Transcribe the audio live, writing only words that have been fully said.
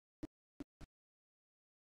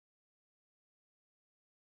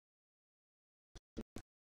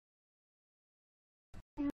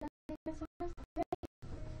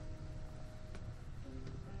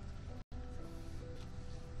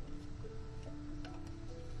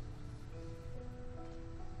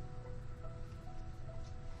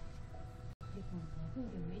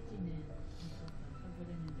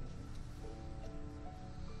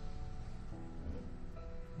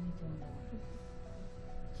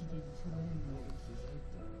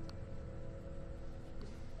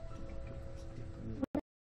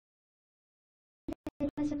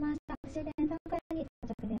しました。終電3回に到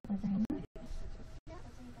着でございます。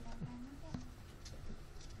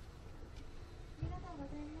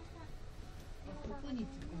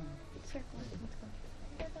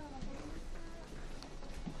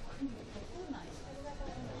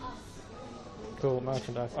Cool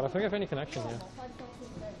merchandise. I don't think we have any connection here.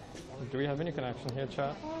 Do we have any connection here,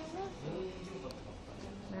 chat?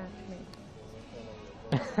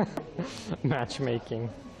 Matchmaking. Matchmaking.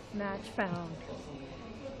 Match found.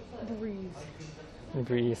 Breeze.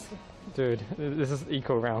 Breeze. Dude, this is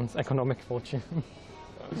eco rounds, economic fortune.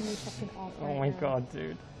 Oh my god,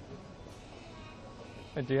 dude.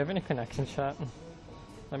 Wait, do you have any connection, chat?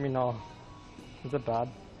 Let me know. Is it bad?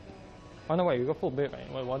 Oh no, wait, we got full bit, right?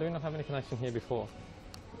 Wait, why do we not have any connection here before?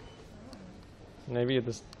 Maybe it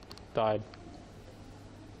just died.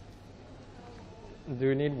 Do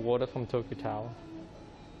we need water from Tokyo Tower?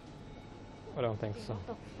 I don't think so. What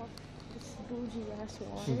the fuck? This bougie ass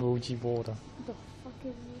water? Bougie water. What the fuck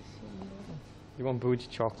is this? You want bougie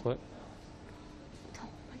chocolate? Oh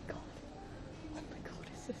my god. Oh my god,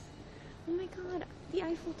 is this? Oh my god, the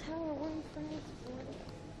Eiffel Tower, we're in France.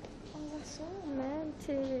 Oh, that's so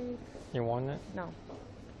romantic. You want it? No.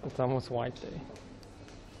 It's almost White Day.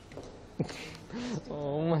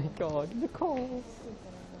 Oh my god, Nicole.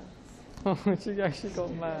 Oh, she actually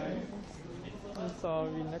got mad. I'm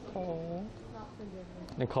sorry, Nicole. Not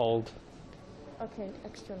forgiving. Nicole. Okay,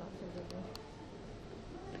 extra not forgiving.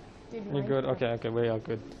 Dude, You're good? Okay, okay, we are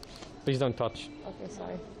good. Please don't touch. Okay,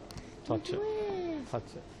 sorry. Touch it. Touch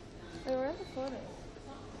it. Wait, where are the photos?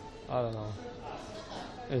 I don't know.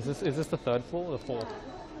 Is this the third floor or the fourth?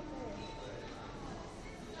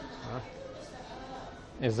 Huh?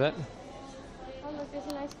 Is it? Oh look, there's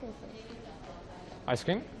an ice cream place. Ice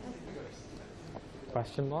cream?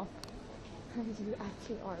 Question mark? You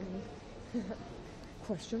actually are me.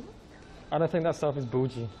 Question mark? I don't think that stuff is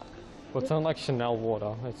bougie. But it's not like Chanel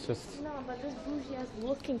water. It's just... No, but this bougie ass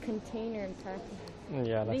looking container in Turkey.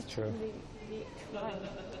 Yeah, that's true. They try.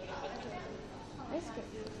 Ice cream.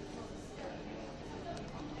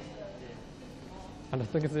 I don't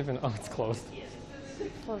think it's even... Oh, it's closed.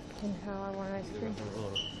 Fucking hell, I want ice cream.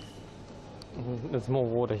 There's more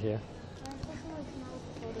water here. I also like smell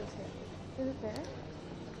the photos here. Is it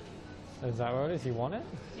there? Is that where it is? You want it?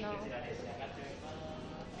 No.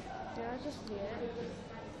 Did I just hear it?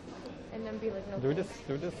 And then be like, no. Do we just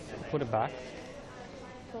put it back?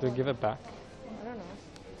 Do we give it back? I don't know.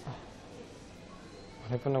 I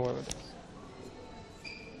don't even know where it is.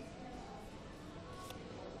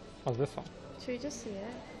 Oh, this one. Should we just see it?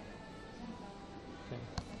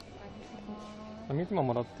 Okay. 見て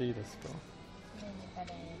もらっていいですか?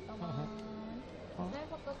 こ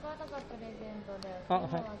こからがプレゼントで、あ、はい。お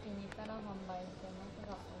気に入ったら販売してます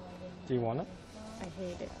が、お上げに。Do you want it? I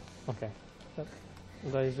hate it. Okay.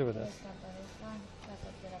 大丈夫です。よかったですか。じゃあこ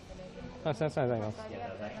ちらプレゼント。あ、先生ありがとうございます。ありが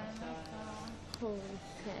とうございました。Holy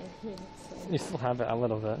shit, I hate it so much. You still have it a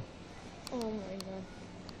little bit. Oh my god.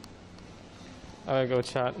 Alright, go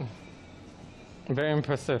chat. Very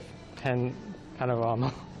impressive pen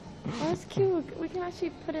panorama. Oh, that's cute. We can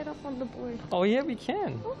actually put it up on the board. Oh yeah, we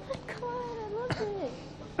can. Oh my god, I love it.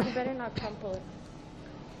 You better not crumple it.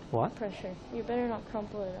 What? Pressure. You better not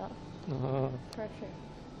crumple it up. Pressure.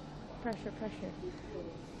 Pressure, pressure.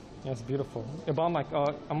 Yeah, it's beautiful. Yeah, Bar Mike,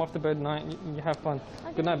 I'm off to bed tonight. You have fun.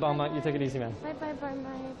 Okay, Good night, Bar bye, Mike. You take it easy, man. Bye bye bye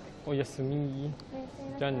Mike. Oh, Yasumi.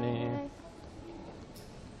 Johnny.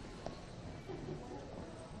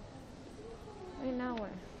 Wait, now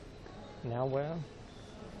where? Now where?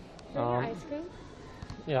 Is there ice cream?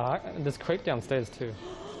 Yeah, there's crepe downstairs too.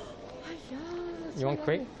 Oh, yeah, You want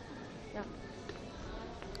crepe? Yeah.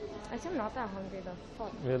 Actually, I'm not that hungry though.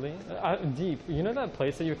 Fuck. Really? Deep. You know that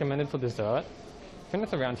place that you recommended for dessert? I think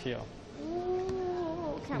it's around here.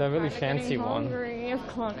 Ooh, okay, That really fancy one. Hungry. I'm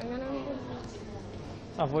gonna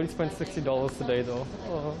I've already spent $60 today though.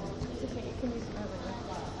 Okay, you can use my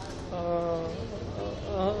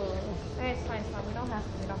Hey, it's fine, we don't have to,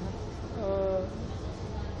 we don't have to.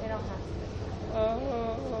 We don't have to.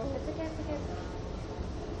 It's okay, it's okay.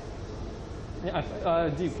 Yeah,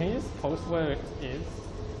 Deep, can you just post where it is?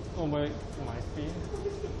 Or where it might be?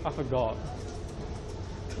 I forgot.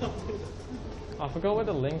 I forgot where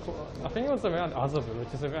the link was. I think it was around Azabu,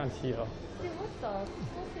 which is around here. Dude, what the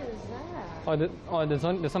fuck is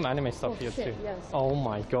that? There's some anime stuff here shit, too. yes. Oh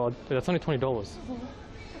my god, dude, that's only $20.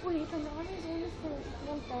 Wait, the Nami is only for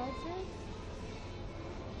 1,000?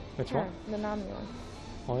 Which Yeah, one? the Nami one.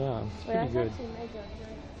 Oh yeah, it's Wait, pretty that's good. actually mega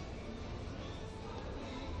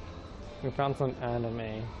good. We found some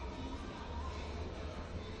anime.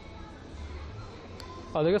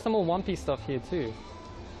 Oh, they got some more One Piece stuff here too.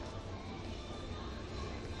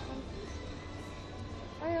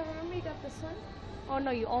 Oh yeah, remember you got this one? Oh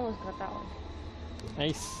no, you almost got that one.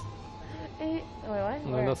 Nice. Wait, what?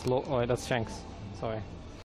 No, Where? that's low. Oh, wait, that's Shanks. Sorry.